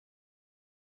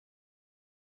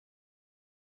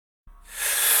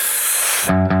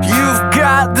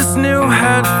got this new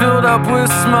head filled up with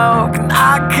smoke, and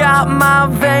I got my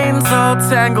veins all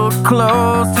tangled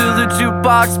close to the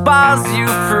jukebox bars you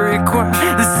frequent,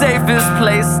 the safest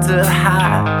place to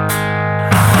hide.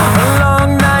 A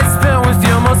long night spent with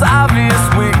your most obvious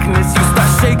weakness. You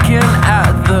start shaking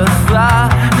at the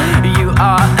thought you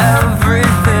are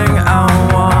everything I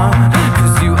want,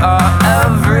 'cause you are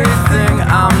everything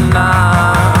I'm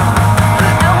not.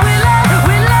 And we lay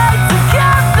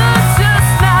together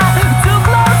just now, too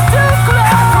close, too close.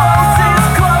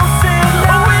 Close is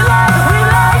we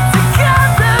lay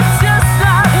together just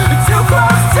now, too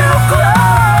close, too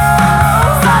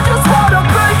close. I just wanna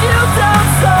break you down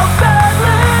so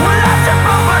badly. Without you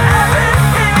for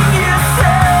everything you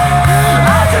say,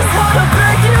 I just wanna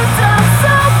break you down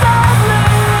so badly.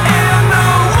 In the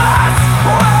worst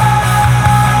way.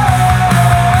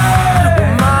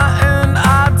 My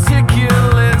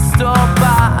inarticulate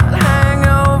store-bought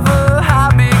hangover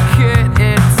hobby kit,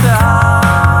 it's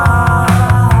hot.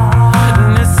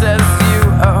 And it says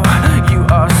you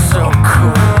are so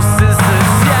cool. Sister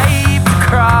taped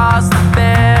across the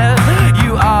bed.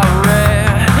 You are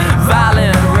red,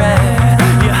 violet red.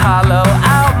 You hollow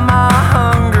out my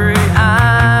hungry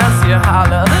eyes. You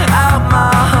hollow out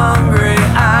my hungry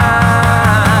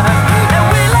eyes. And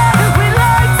we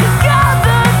lay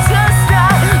together just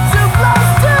now, too close,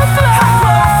 too close.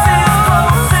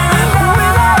 Close is we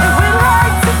lay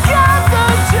together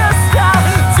just now,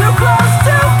 too close,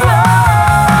 too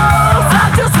close. I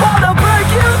just wanna break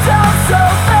you down so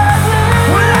badly.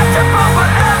 Without you for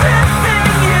everything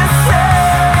you say,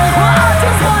 well, I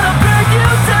just wanna break you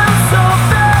down so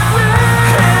badly.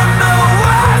 In the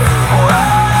worst way.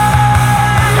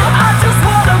 I just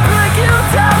wanna break you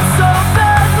down so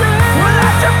badly.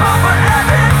 Without you for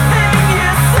everything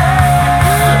you say,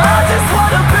 I just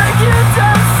wanna break you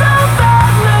down so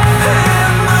badly.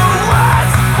 In the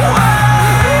worst way.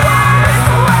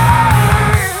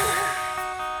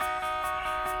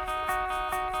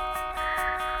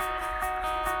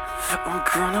 I'm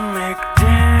gonna make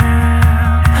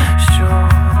damn sure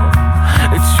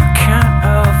that you can't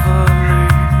ever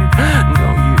leave. No,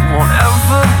 you won't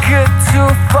ever get too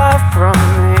far from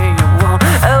me. You won't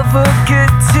ever get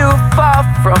too far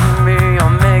from me. I'll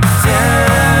make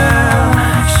damn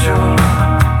sure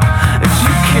that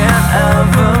you can't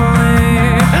ever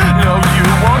leave. No, you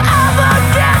won't ever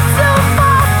get too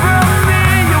far from me.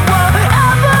 You won't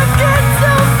ever get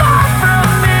too far from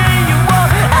me. You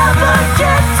won't ever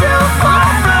get too far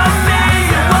from me.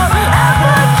 You won't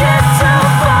ever get too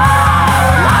far.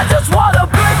 I just wanna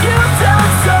break you down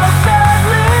so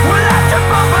badly. Without you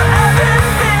for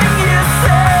everything you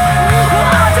say,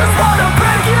 I just wanna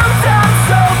break you down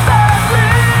so badly.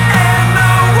 In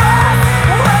the worst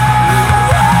way.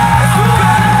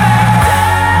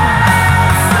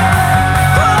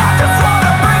 I just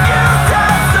wanna break you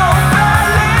down so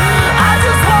badly. I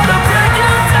just wanna break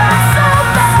you down so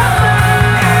badly.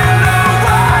 In the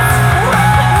worst way.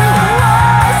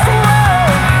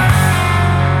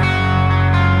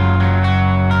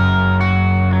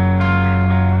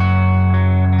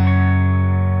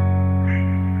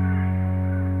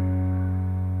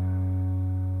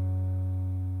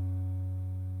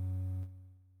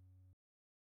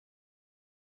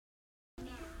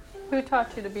 Who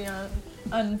taught you to be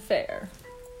unfair?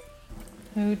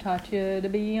 Who taught you to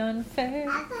be unfair?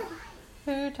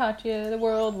 Who taught you the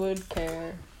world would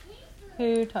care?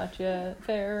 Who taught you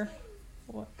fair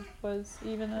was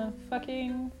even a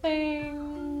fucking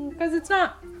thing? 'Cause it's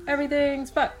not.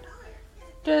 Everything's fucked.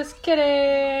 Just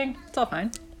kidding. It's all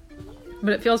fine.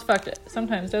 But it feels fucked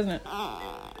sometimes, doesn't it?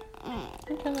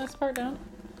 Can you turn this part down?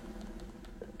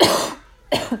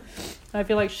 I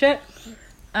feel like shit.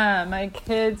 My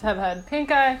kids have had pink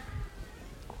eye.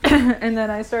 And then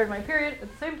I started my period at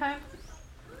the same time.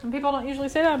 And people don't usually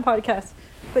say that on podcasts.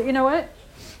 But you know what?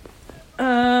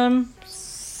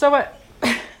 So what?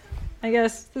 I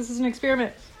guess this is an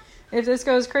experiment. If this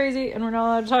goes crazy and we're not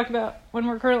allowed to talk about when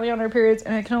we're currently on our periods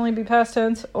and it can only be past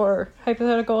tense or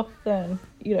hypothetical, then,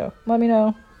 let me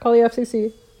know. Call the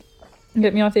FCC. And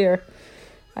get me off the air.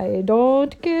 I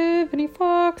don't give any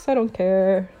fucks. I don't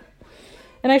care.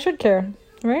 And I should care,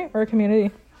 right? We're a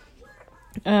community.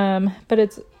 But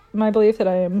it's my belief that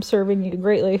I am serving you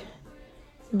greatly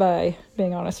by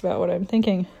being honest about what I'm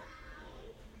thinking.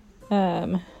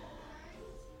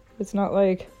 It's not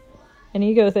like an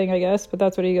ego thing, I guess, but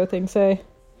that's what ego things say.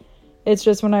 It's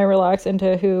just when I relax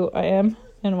into who I am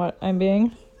and what I'm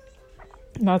being,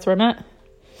 and that's where I'm at.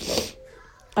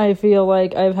 I feel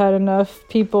like I've had enough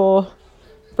people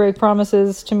break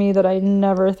promises to me that I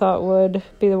never thought would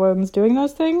be the ones doing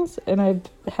those things, and I've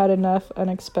had enough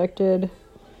unexpected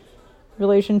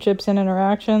relationships and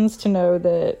interactions to know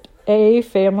that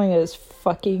family is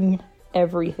fucking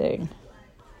everything.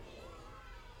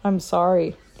 I'm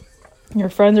sorry. Your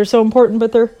friends are so important,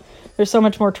 but they're so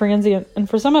much more transient. And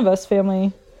for some of us,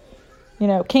 family,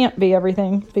 can't be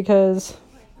everything because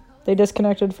they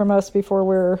disconnected from us before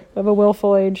we're of a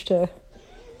willful age to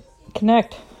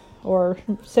connect or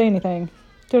say anything,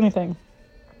 do anything,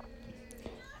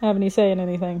 have any say in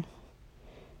anything.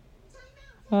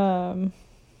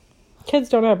 Kids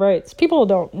don't have rights. People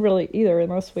don't really either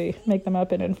unless we make them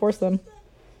up and enforce them.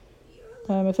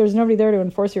 If there's nobody there to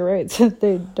enforce your rights,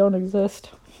 they don't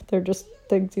exist. They're just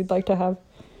things you'd like to have.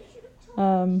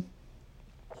 And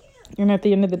at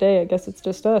the end of the day, I guess it's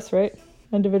just us, right?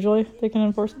 Individually, they can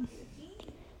enforce them.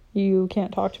 You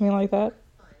can't talk to me like that.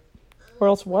 Or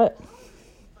else what?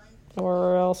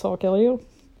 Or else I'll kill you.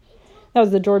 That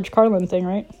was the George Carlin thing,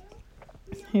 right?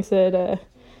 He said,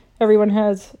 everyone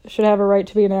should have a right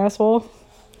to be an asshole,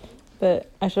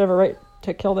 but I should have a right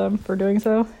to kill them for doing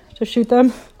so, to shoot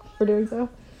them for doing so.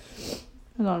 It's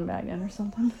on a magnet or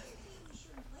something.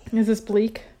 Is this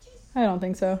bleak? I don't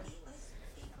think so.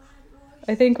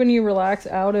 I think when you relax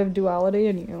out of duality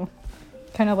and you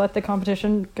kind of let the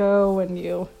competition go and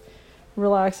you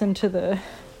relax into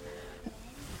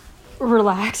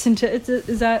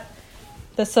is that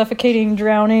the suffocating,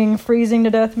 drowning, freezing to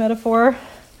death metaphor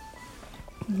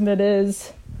that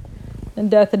is in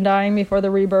death and dying before the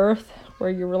rebirth, where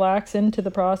you relax into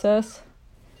the process.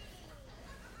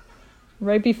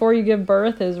 Right before you give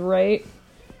birth is right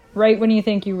when you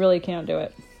think you really can't do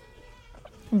it.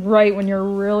 Right when you're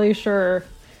really sure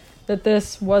that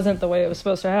this wasn't the way it was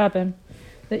supposed to happen,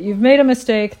 that you've made a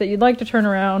mistake, that you'd like to turn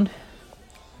around,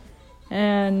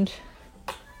 and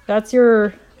that's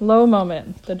your low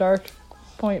moment, the dark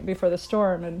point before the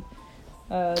storm. And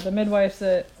the midwives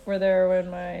that were there when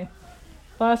my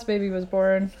last baby was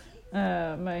born,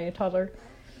 my toddler,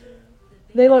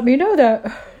 they let me know that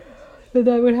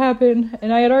would happen.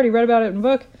 And I had already read about it in a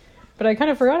book, but I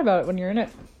kind of forgot about it when you're in it.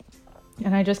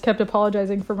 And I just kept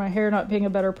apologizing for my hair not being a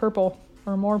better purple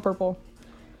or more purple.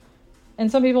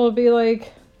 And some people would be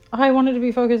like, I wanted to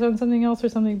be focused on something else or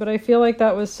something, but I feel like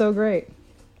that was so great.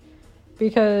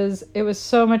 Because it was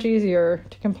so much easier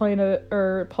to complain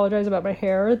or apologize about my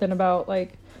hair than about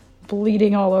like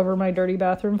bleeding all over my dirty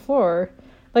bathroom floor.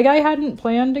 Like, I hadn't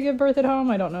planned to give birth at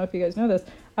home. I don't know if you guys know this.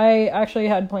 I actually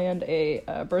had planned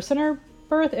a birth center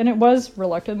birth, and it was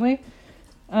reluctantly.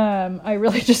 I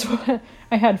really just,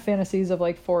 I had fantasies of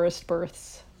like forest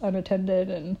births, unattended.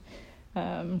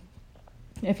 And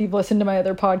if you've listened to my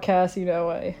other podcasts,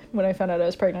 when I found out I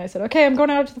was pregnant, I said, okay, I'm going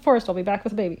out to the forest. I'll be back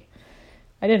with a baby.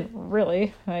 I didn't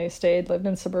really. I lived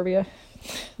in suburbia,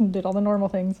 did all the normal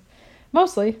things.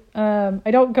 Mostly.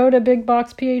 I don't go to big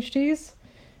box PhDs.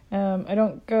 I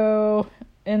don't go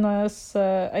unless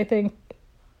I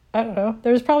don't know.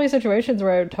 There's probably situations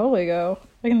where I would totally go.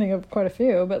 I can think of quite a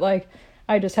few, but like,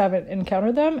 I just haven't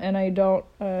encountered them, and I don't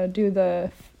do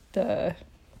the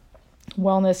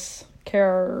wellness care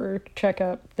or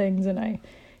checkup things, and I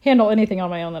handle anything on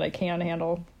my own that I can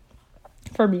handle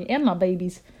for me and my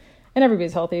babies. And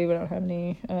everybody's healthy. We don't have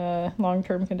any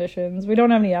long-term conditions. We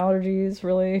don't have any allergies,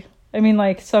 really. I mean,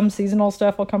 like, some seasonal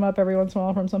stuff will come up every once in a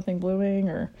while from something blooming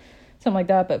or something like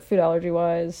that, but food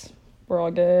allergy-wise, we're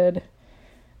all good.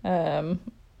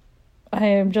 I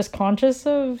am just conscious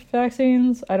of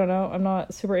vaccines. I don't know. I'm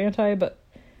not super anti, but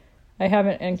I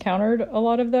haven't encountered a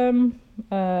lot of them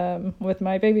with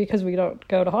my baby because we don't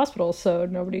go to hospitals, so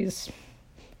nobody's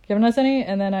given us any.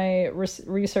 And then I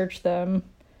researched them.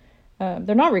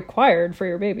 They're not required for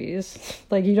your babies.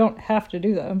 Like, you don't have to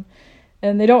do them.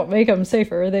 And they don't make them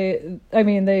safer.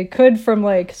 They could from,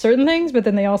 like, certain things, but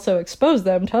then they also expose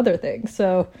them to other things.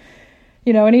 So,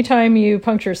 anytime you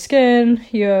puncture skin,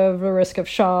 you have a risk of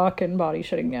shock and body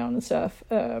shutting down and stuff.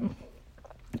 And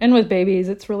with babies,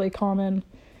 it's really common.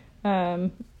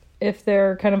 If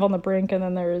they're kind of on the brink and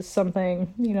then there's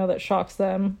something, that shocks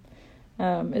them.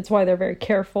 It's why they're very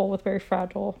careful with very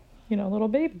fragile, little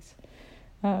babies.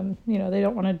 They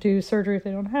don't want to do surgery if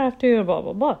they don't have to, blah,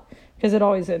 blah, blah. Because it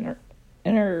always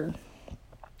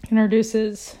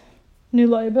introduces new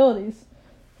liabilities.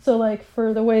 So, like,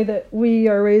 for the way that we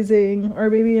are raising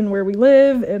our baby and where we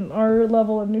live and our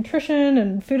level of nutrition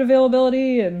and food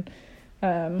availability and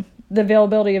the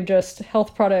availability of just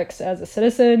health products as a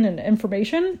citizen and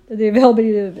information, the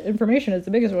availability of information is the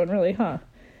biggest one, really,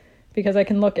 because I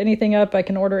can look anything up. I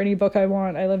can order any book I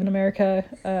want. I live in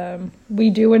America. We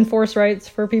do enforce rights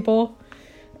for people.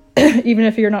 Even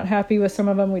if you're not happy with some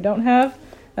of them we don't have.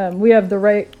 We have the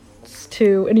rights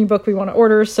to any book we want to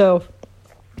order. So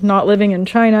not living in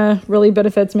China really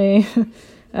benefits me.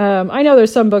 I know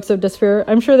there's some books that disappear.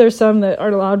 I'm sure there's some that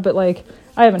aren't allowed, but like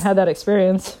I haven't had that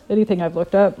experience. Anything I've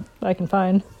looked up, I can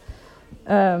find.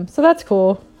 So that's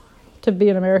cool to be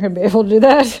an American and be able to do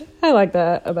that. I like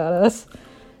that about us.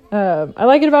 I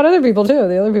like it about other people too,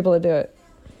 the other people that do it.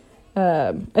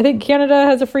 I think Canada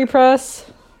has a free press.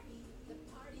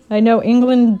 I know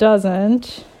England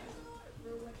doesn't.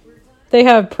 They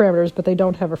have parameters, but they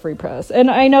don't have a free press. And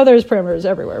I know there's parameters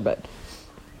everywhere, but...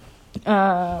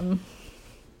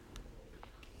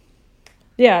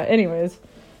 yeah, anyways.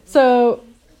 So,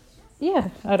 yeah,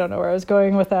 I don't know where I was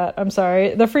going with that. I'm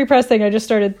sorry. The free press thing, I just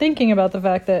started thinking about the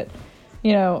fact that,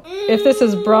 you know, if this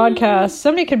is broadcast,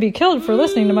 somebody could be killed for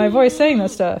listening to my voice saying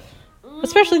this stuff.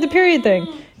 Especially the period thing.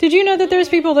 Did you know that there's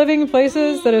people living in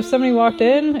places that if somebody walked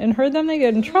in and heard them, they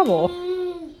get in trouble?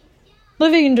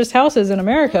 Living in just houses in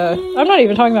America. I'm not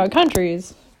even talking about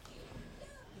countries.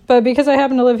 But because I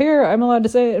happen to live here, I'm allowed to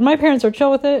say it. And my parents are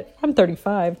chill with it. I'm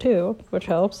 35 too, which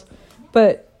helps.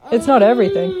 But it's not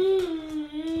everything.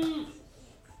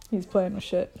 He's playing with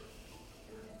shit.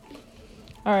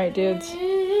 Alright, dudes.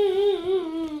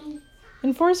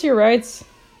 Enforce your rights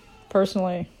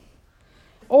personally.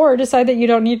 Or decide that you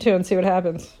don't need to and see what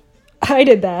happens. I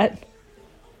did that.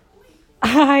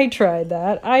 I tried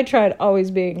that. I tried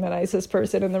always being the nicest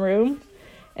person in the room.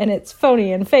 And it's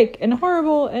phony and fake and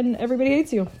horrible and everybody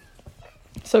hates you.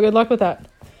 So good luck with that.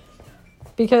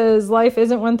 Because life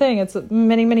isn't one thing. It's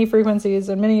many, many frequencies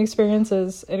and many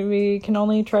experiences. And we can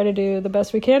only try to do the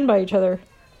best we can by each other.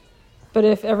 But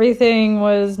if everything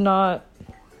was not,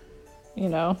 you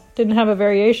know, didn't have a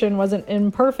variation, wasn't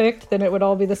imperfect, then it would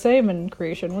all be the same and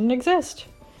creation wouldn't exist.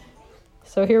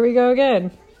 So here we go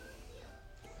again.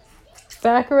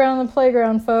 Back around the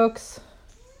playground, folks.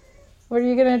 What are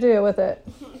you going to do with it?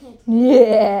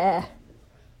 Yeah.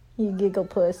 You giggle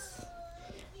puss.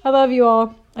 I love you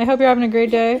all. I hope you're having a great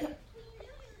day.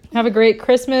 Have a great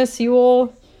Christmas,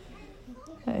 Yule.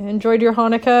 Enjoyed your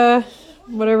Hanukkah.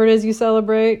 Whatever it is you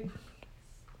celebrate.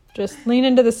 Just lean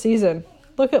into the season.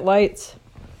 Look at lights.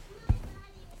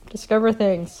 Discover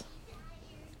things.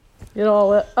 Get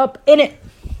all up in it.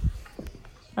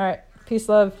 All right. Peace,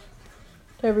 love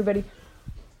to everybody.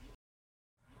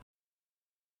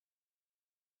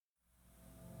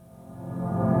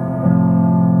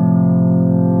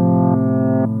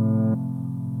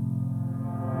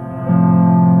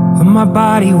 When my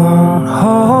body won't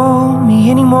hold me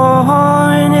anymore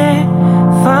and it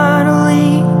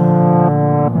finally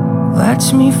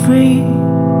lets me free,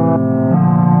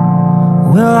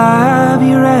 will I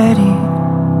be ready?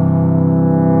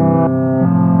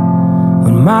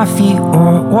 When my feet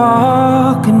won't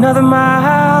walk another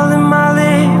mile and my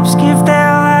lips give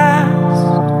their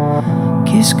last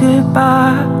kiss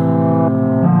goodbye,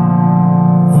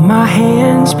 will my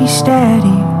hands be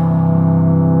steady?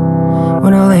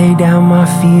 When I lay down my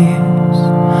fears,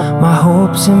 my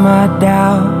hopes and my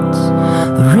doubts,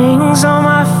 the rings on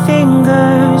my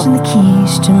fingers and the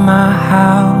keys to my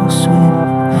house with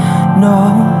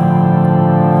no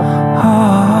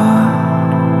hard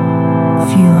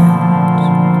feelings.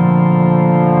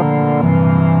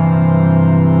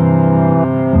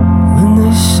 When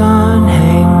the sun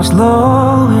hangs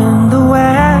low in the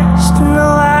west and the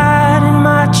light in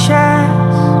my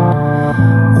chest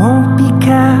won't be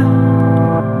kept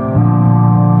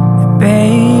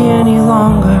any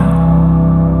longer,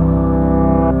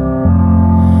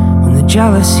 when the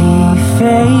jealousy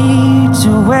fades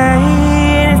away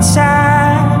and it's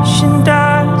ash and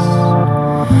dust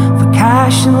for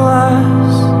cash and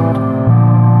lust,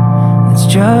 it's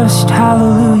just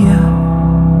hallelujah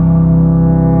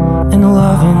and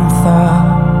love in thought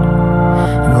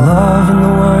and love in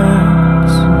the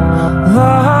words,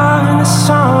 love in the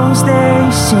songs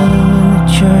they sing in the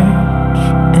church,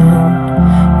 and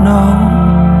no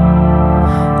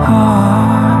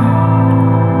hard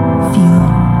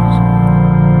feelings.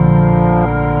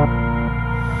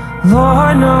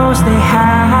 Lord knows they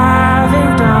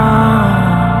haven't done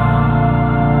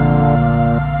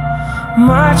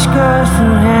much good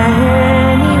for anyone,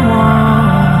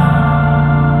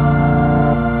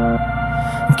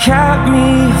 kept me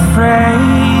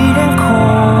afraid and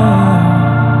cold,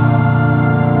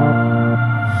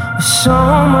 with so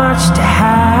much to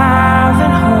have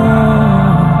and hold.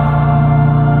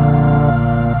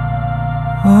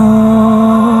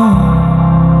 Oh,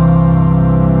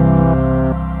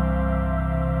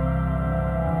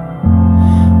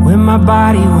 when my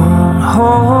body won't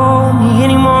hold me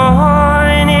anymore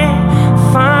and it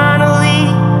finally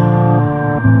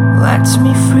lets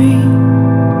me free,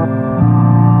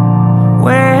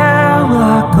 where will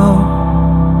I go?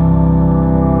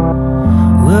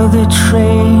 Will the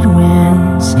trade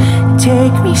winds winds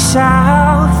take me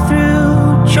south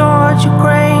through Georgia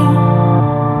grain,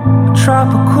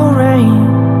 tropical rain,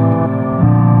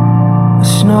 the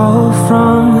snow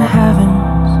from the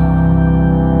heavens.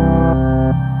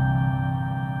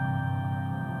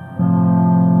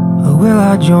 Or will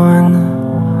I join the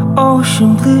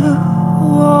ocean blue,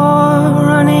 or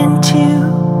run into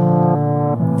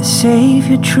the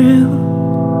Savior true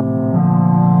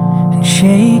and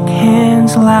shake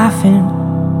hands laughing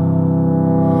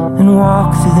and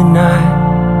walk through the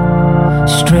night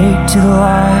straight to the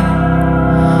light,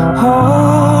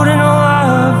 holding a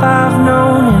love I've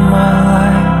known in my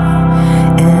life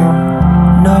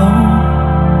and no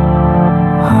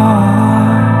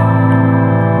hard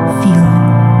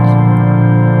feelings.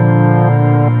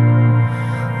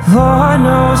 Lord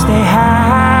knows they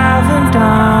haven't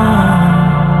done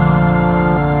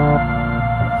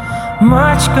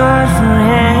much good for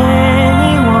anyone,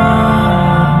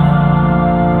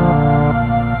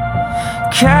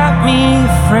 kept me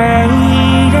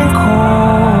afraid and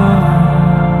cold,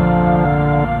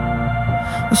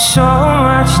 with so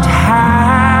much to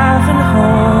have and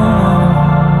hold.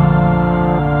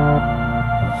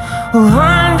 Well,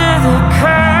 under the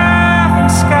curving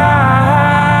sky,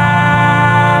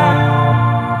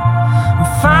 I'm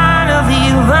finally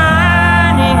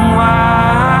learning why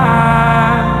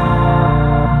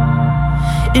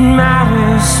it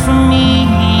matters for me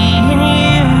and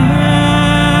you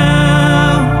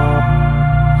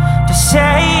to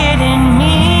say it and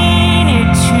mean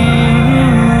it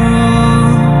too,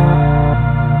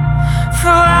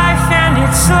 for life and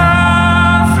its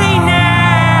loveliness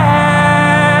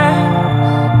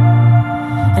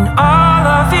and all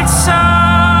of its ugliness,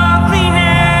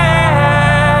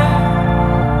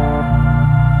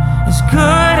 as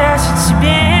good as it's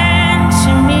been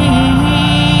to me.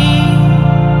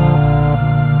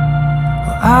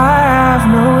 I have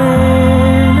no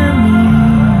enemies.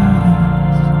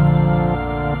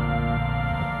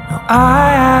 No, I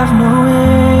have no enemies.